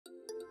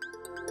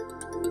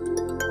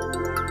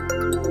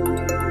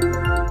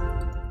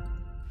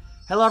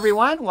Hello,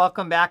 everyone.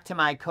 Welcome back to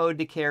my Code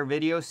to Care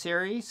video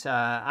series.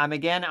 I'm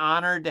again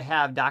honored to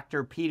have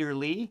Dr. Peter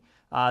Lee,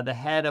 the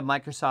head of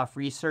Microsoft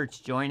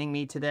Research, joining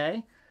me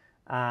today.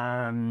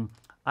 I'm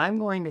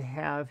going to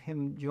have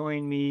him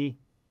join me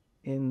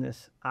in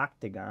this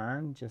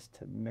octagon just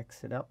to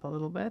mix it up a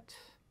little bit.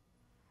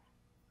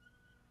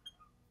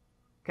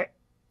 Okay,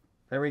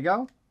 there we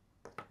go.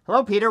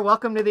 Hello, Peter.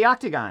 Welcome to the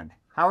octagon.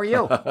 How are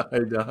you? Hi,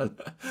 Don.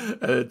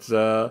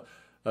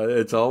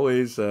 It's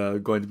always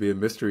going to be a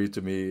mystery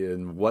to me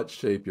in what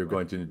shape you're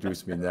going to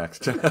introduce me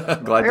next.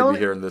 Glad to be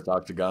here in this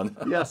octagon.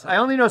 Yes, I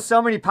only know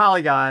so many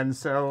polygons,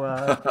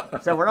 so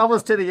so we're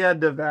almost to the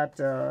end of that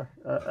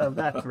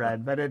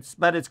thread.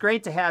 But it's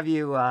great to have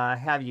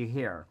you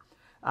here.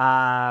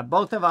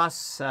 Both of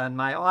us and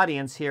my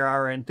audience here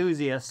are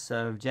enthusiasts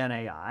of Gen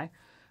AI,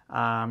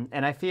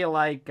 and I feel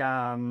like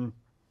I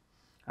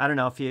don't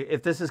know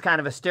if this is kind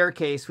of a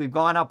staircase. We've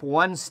gone up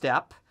one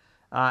step.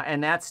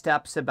 And that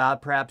step's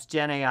about perhaps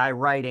Gen AI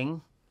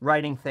writing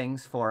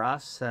things for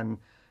us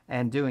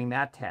and doing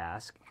that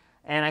task.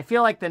 And I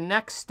feel like the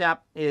next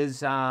step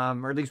is,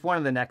 or at least one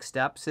of the next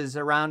steps, is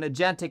around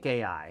agentic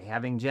AI,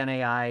 having Gen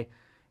AI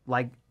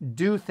like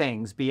do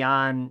things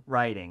beyond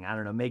writing. I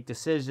don't know, make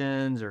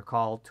decisions or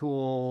call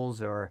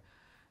tools or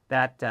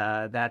that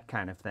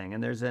kind of thing.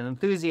 And there's an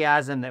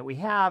enthusiasm that we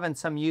have, and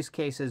some use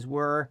cases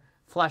we're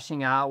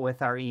fleshing out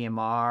with our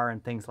EMR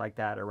and things like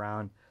that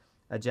around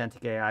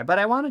agentic AI. But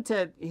I wanted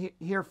to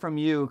hear from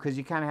you, because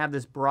you kind of have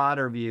this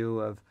broader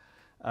view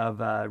of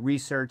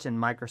research in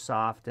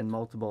Microsoft and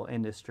multiple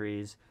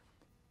industries.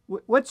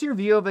 What's your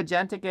view of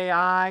agentic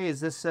AI?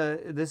 Is this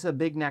a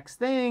big next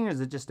thing?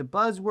 Is it just a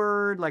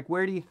buzzword? Like,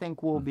 where do you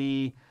think we'll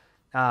be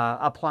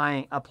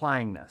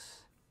applying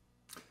this?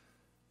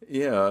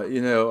 Yeah,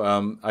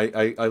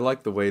 I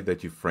like the way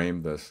that you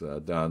framed this,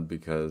 Don,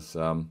 because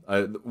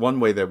one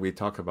way that we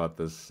talk about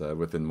this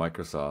within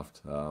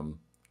Microsoft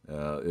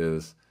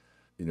is,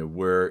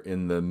 we're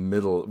in the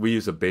middle. We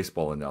use a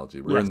baseball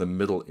analogy. We're in the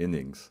middle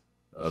innings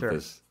of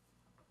this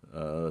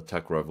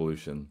tech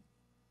revolution.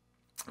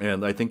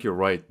 And I think you're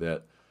right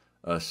that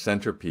a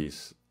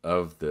centerpiece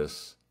of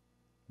this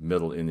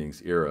middle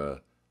innings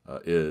era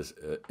is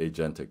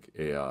agentic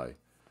AI.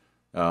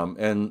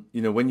 And,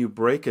 when you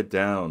break it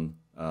down,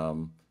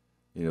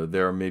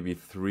 there are maybe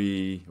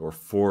 3 or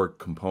 4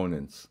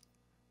 components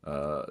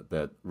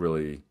that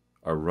really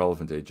are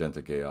relevant to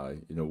agentic AI.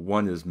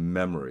 One is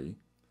memory.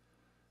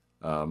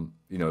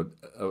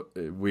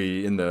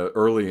 We in the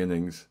early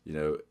innings,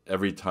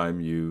 every time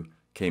you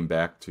came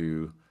back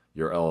to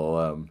your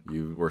LLM,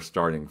 you were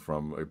starting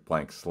from a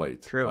blank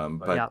slate. True.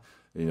 But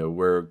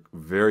we're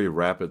very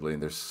rapidly,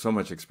 and there's so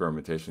much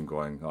experimentation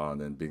going on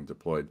and being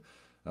deployed,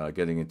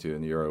 getting into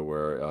an era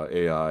where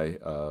AI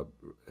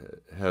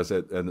has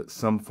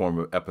some form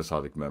of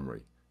episodic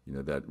memory,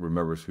 that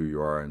remembers who you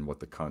are and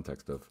what the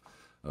context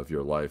of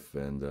your life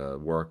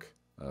and work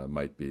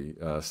might be.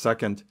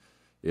 Second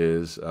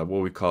is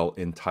what we call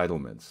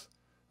entitlements.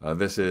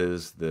 This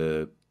is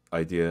the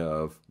idea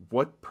of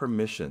what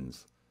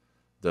permissions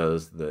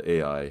does the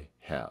AI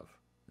have?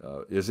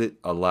 Is it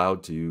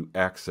allowed to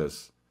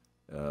access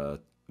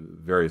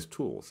various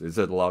tools? Is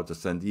it allowed to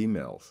send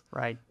emails?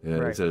 Right.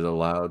 Is it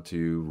allowed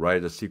to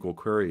write a SQL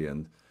query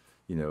and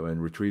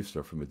retrieve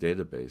stuff from a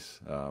database,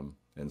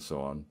 and so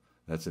on?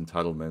 That's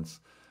entitlements.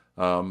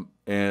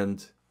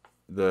 And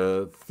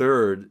the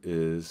third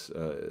is,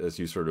 as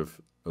you sort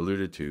of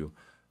alluded to,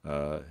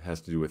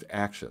 has to do with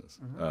actions,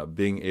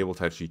 being able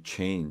to actually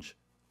change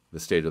the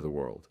state of the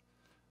world.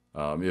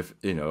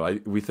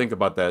 We think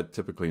about that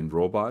typically in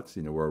robots,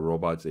 where a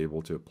robot's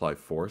able to apply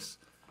force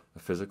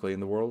physically in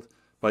the world.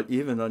 But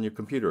even on your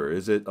computer,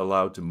 is it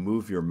allowed to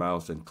move your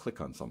mouse and click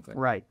on something?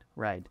 Right.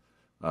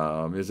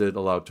 Is it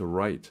allowed to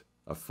write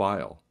a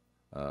file,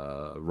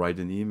 write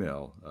an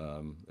email,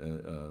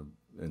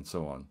 and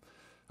so on?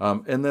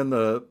 And then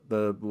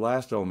the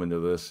last element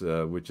of this,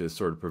 which is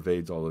sort of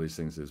pervades all of these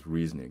things, is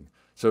reasoning.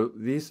 So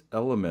these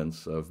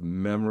elements of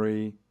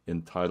memory,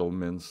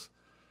 entitlements,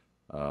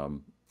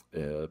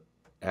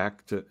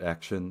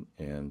 action,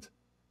 and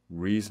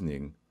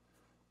reasoning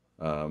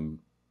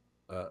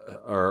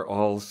are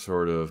all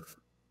sort of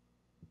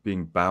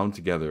being bound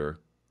together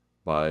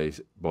by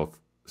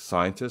both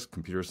scientists,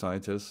 computer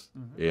scientists,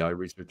 AI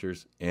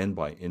researchers, and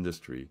by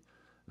industry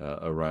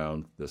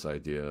around this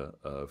idea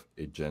of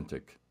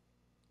agentic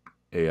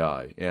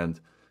AI. And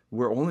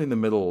we're only in the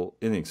middle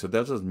innings, so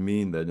that doesn't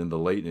mean that in the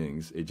late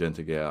innings,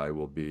 agentic AI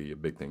will be a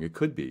big thing. It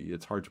could be.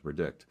 It's hard to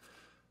predict.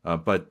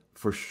 But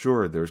for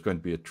sure, there's going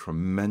to be a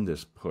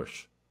tremendous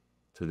push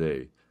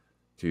today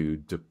to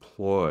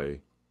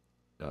deploy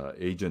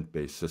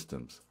agent-based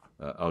systems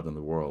out in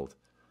the world.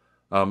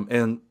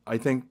 And I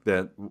think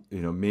that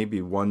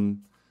maybe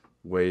one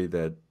way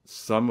that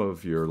some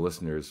of your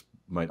listeners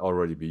might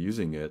already be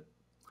using it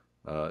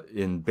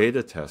in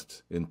beta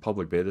test, in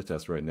public beta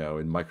test right now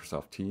in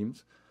Microsoft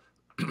Teams,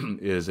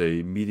 is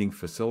a meeting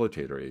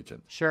facilitator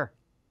agent. Sure.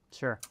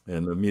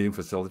 And the meeting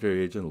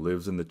facilitator agent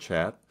lives in the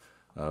chat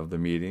of the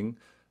meeting.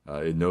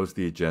 It knows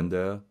the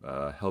agenda,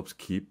 helps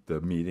keep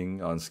the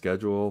meeting on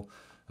schedule,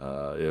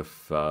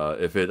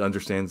 If it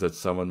understands that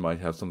someone might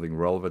have something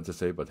relevant to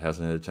say but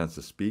hasn't had a chance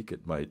to speak,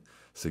 it might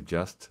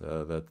suggest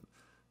that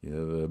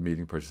the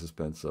meeting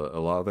participants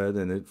allow that,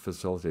 and it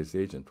facilitates the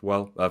agent.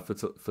 Well,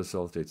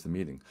 facilitates the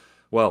meeting.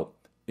 Well,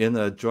 in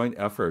a joint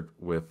effort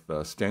with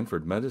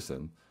Stanford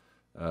Medicine,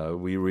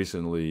 we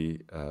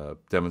recently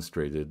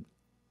demonstrated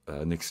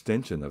an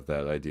extension of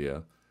that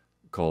idea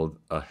called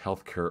a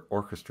healthcare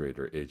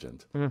orchestrator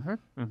agent.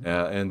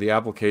 And the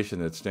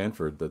application at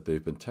Stanford that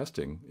they've been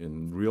testing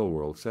in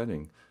real-world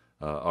setting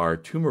are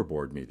tumor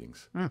board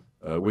meetings,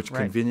 which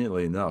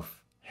conveniently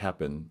enough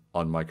happen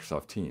on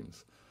Microsoft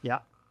Teams. Yeah.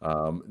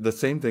 The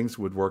same things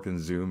would work in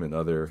Zoom and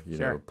other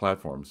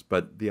platforms,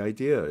 but the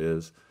idea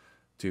is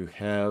to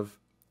have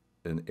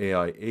an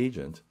AI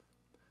agent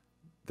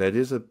that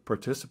is a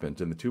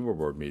participant in the tumor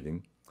board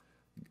meeting,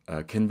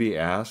 can be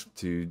asked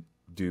to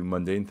do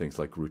mundane things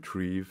like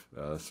retrieve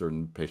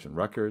certain patient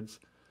records,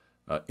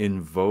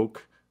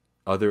 invoke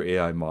other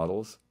AI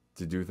models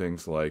to do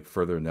things like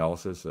further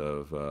analysis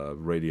of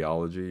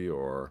radiology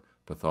or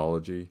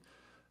pathology,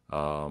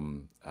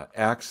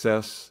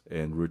 access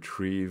and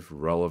retrieve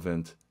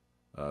relevant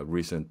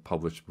recent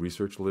published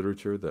research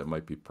literature that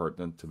might be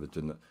pertinent to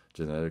the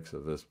genetics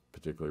of this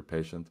particular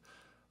patient,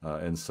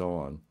 and so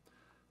on.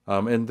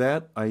 And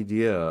that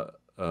idea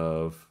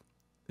of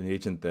an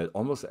agent that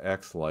almost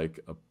acts like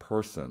a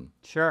person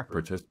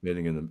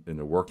participating in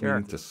a work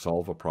meeting to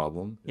solve a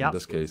problem, in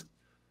this case,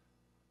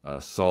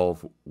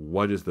 solve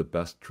what is the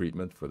best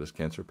treatment for this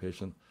cancer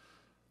patient,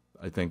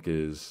 I think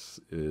is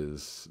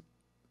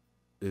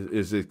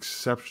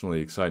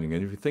exceptionally exciting.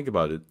 And if you think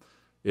about it,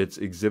 it's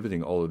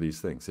exhibiting all of these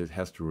things. It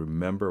has to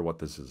remember what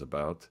this is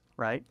about.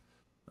 Right.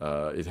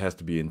 It has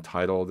to be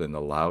entitled and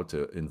allowed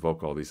to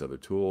invoke all these other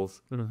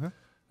tools.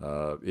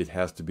 It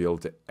has to be able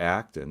to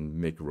act and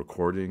make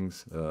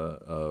recordings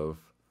of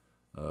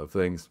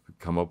things,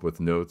 come up with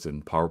notes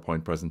and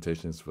PowerPoint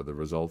presentations for the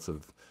results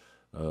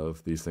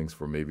of these things,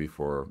 for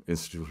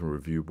institutional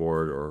review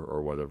board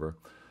or whatever.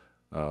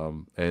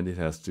 And it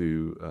has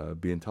to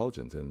be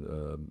intelligent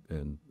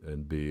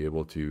and be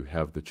able to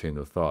have the chain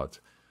of thought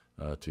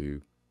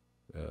to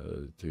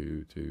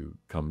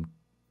come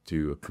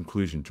to a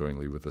conclusion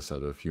jointly with a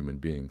set of human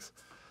beings.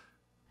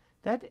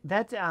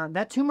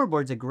 That tumor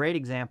board's a great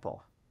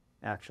example,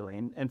 actually.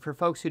 And for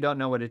folks who don't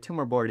know what a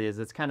tumor board is,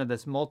 it's kind of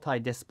this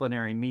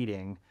multidisciplinary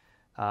meeting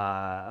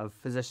of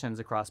physicians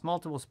across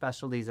multiple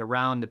specialties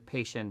around a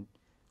patient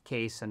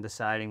case and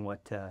deciding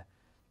what to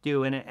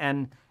do.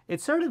 And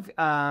it's sort of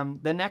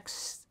the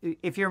next,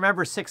 if you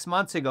remember 6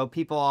 months ago,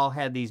 people all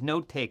had these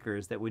note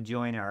takers that would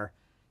join our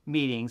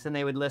meetings, and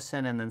they would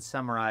listen and then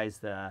summarize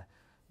the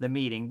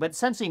meeting, but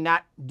essentially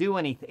not do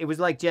anything. It was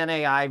like Gen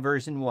AI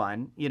version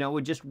 1,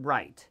 would just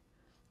write,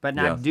 but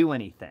not do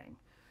anything.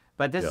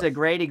 But this is a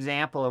great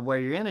example of where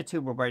you're in a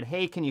tumor board.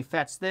 Hey, can you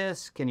fetch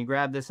this? Can you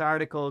grab this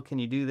article? Can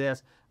you do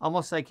this?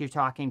 Almost like you're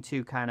talking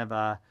to kind of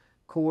a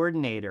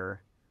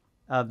coordinator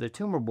of the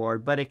tumor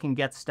board, but it can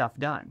get stuff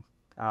done.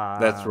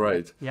 That's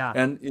right. Yeah.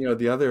 And,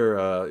 the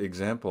other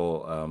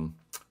example,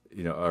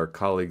 our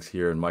colleagues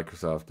here in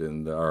Microsoft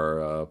in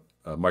our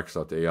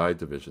Microsoft AI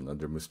division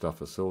under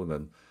Mustafa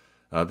Suleiman,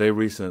 they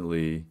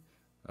recently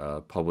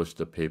published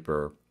a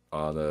paper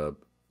on an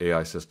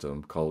AI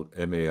system called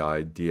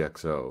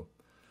MAI-DXO.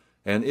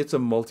 And it's a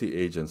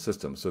multi-agent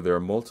system. So there are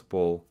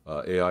multiple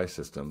AI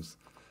systems.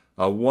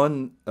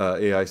 One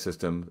AI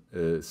system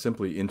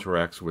simply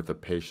interacts with a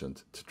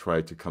patient to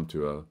try to come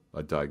to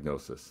a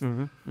diagnosis.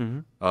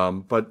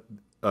 But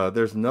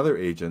there's another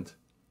agent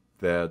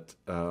that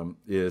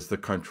is the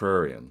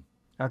contrarian.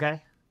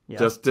 Okay. Yeah.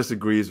 Just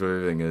disagrees with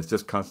everything, and it's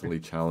just constantly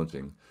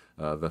challenging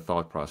the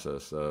thought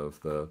process of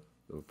the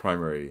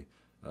primary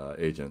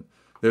agent.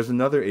 There's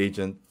another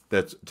agent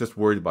that's just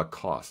worried about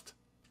cost.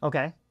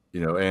 Okay.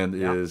 And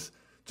is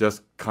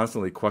just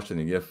constantly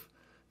questioning if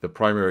the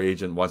primary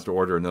agent wants to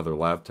order another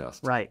lab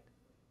test. Right.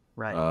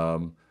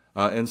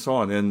 And so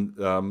on.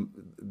 And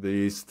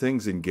these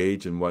things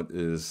engage in what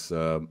is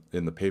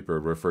in the paper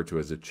referred to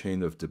as a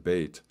chain of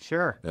debate.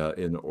 Sure.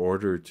 In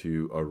order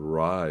to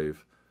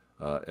arrive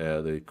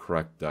at a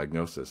correct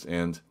diagnosis.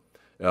 And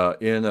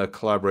in a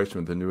collaboration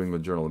with the New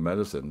England Journal of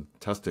Medicine,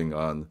 testing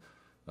on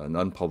an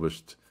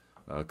unpublished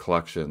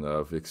collection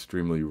of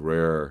extremely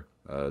rare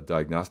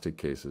diagnostic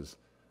cases,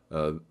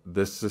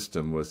 this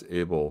system was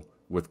able,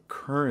 with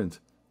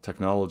current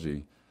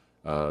technology,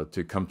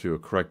 to come to a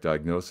correct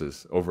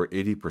diagnosis over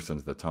 80%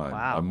 of the time.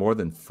 Wow. More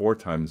than 4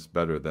 times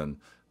better than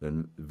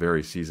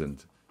very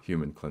seasoned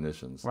human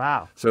clinicians.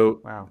 Wow.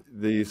 So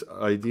these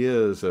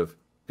ideas of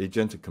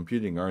agentic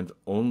computing aren't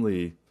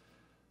only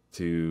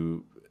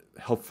to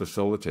help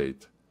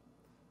facilitate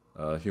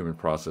human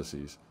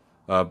processes,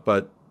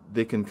 but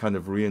they can kind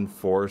of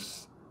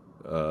reinforce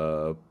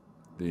the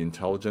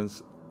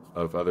intelligence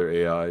of other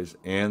AIs,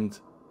 and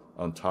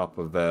on top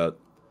of that,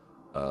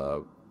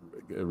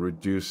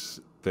 reduce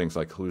things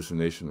like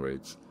hallucination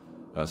rates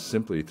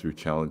simply through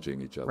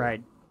challenging each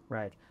other.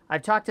 Right.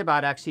 I've talked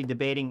about actually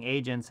debating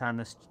agents on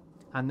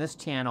this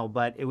channel,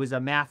 but it was a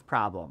math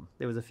problem.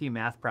 There was a few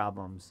math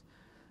problems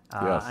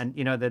Yes. and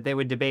that they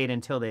would debate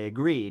until they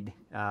agreed,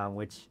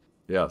 which.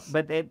 Yes.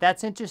 But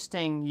that's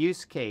interesting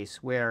use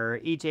case where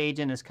each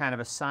agent is kind of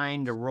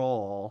assigned a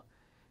role,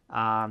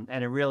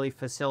 and it really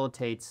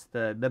facilitates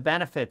the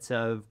benefits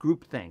of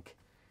groupthink,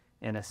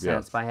 in a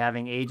sense, Yes. by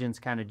having agents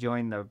kind of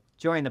join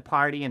the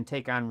party and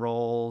take on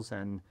roles,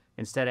 and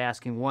instead of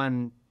asking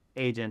one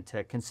agent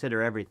to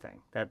consider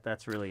everything.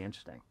 That's really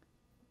interesting.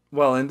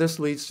 Well, and this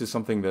leads to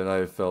something that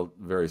I felt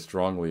very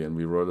strongly, and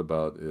we wrote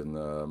about in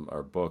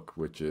our book,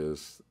 which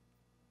is,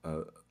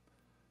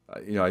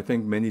 I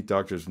think many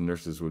doctors and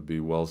nurses would be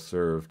well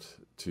served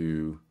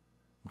to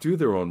do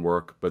their own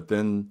work, but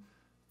then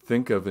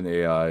think of an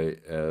AI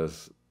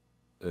as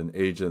an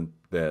agent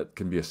that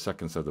can be a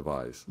second set of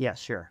eyes. Yeah,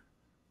 sure.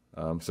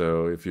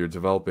 So if you're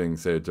developing,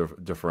 say, a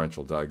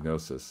differential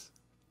diagnosis,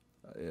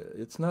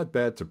 it's not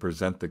bad to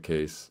present the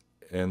case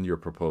and your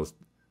proposed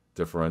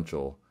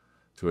differential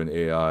to an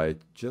AI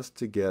just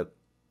to get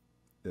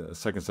a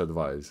second set of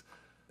eyes.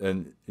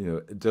 And,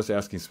 just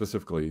asking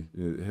specifically,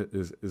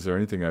 is there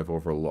anything I've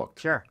overlooked?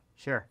 Sure.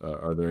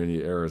 Are there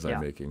any errors Yeah.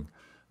 I'm making?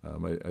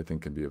 I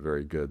think can be a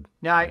very good.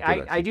 No,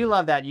 I do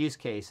love that use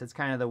case. It's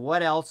kind of the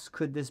what else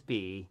could this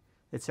be?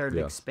 It sort of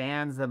Yes.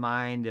 expands the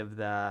mind of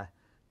the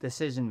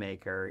decision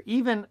maker.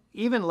 Even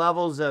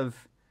levels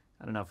of,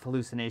 I don't know if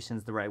hallucination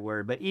is the right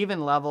word, but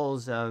even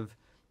levels of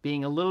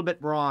being a little bit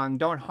wrong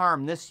don't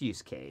harm this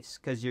use case,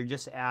 because you're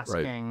just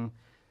asking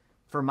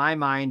for my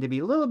mind to be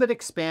a little bit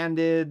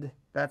expanded,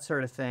 that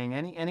sort of thing.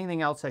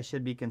 Anything else I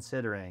should be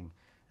considering?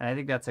 And I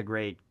think that's a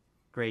great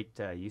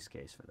use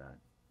case for that.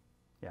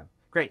 Yeah,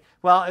 great.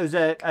 Well, it was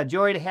a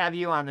joy to have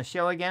you on the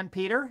show again,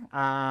 Peter.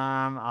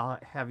 I'll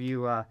have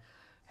you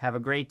have a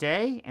great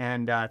day,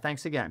 and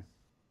thanks again.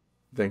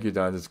 Thank you,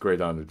 Don. It's a great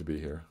honor to be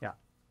here. Yeah.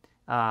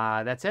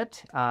 That's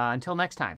it. Until next time.